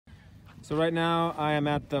So right now I am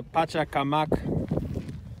at the Pachacamac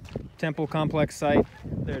temple complex site.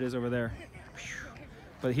 There it is over there.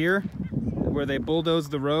 But here, where they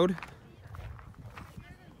bulldozed the road,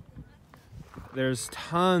 there's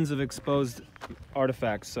tons of exposed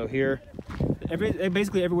artifacts. So here,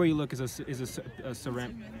 basically everywhere you look is a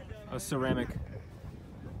ceramic.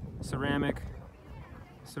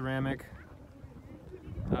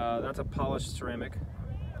 That's a polished ceramic.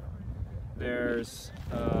 There's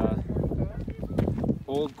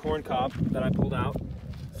old corn cob that I pulled out.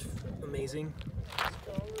 Amazing.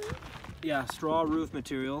 Yeah, straw roof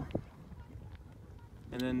material.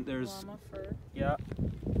 And then there's llama fur. Yeah,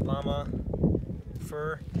 llama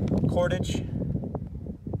fur, cordage.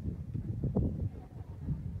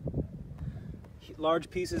 Large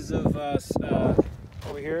pieces of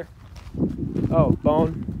over here. Oh,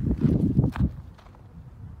 bone.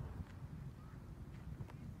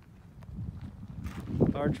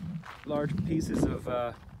 Large pieces of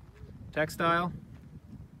textile.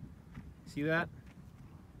 See that?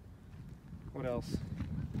 What else?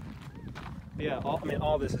 Yeah,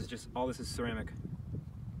 all this is ceramic.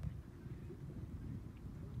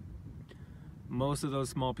 Most of those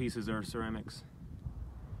small pieces are ceramics.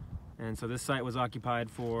 And so this site was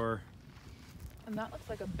occupied for... And that looks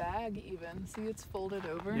like a bag even. See, it's folded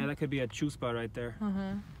over. Yeah, that could be a chuspa right there.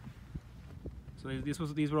 So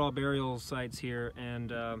these were all burial sites here,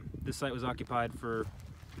 and this site was occupied for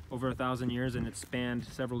over 1,000 years, and it spanned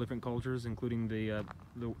several different cultures, including the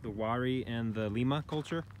Wari and the Lima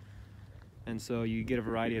culture. And so you get a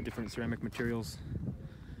variety of different ceramic materials.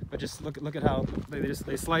 But just look at how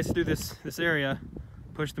they slice through this area,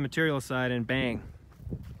 push the material aside, and bang.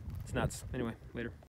 It's nuts. Anyway, later.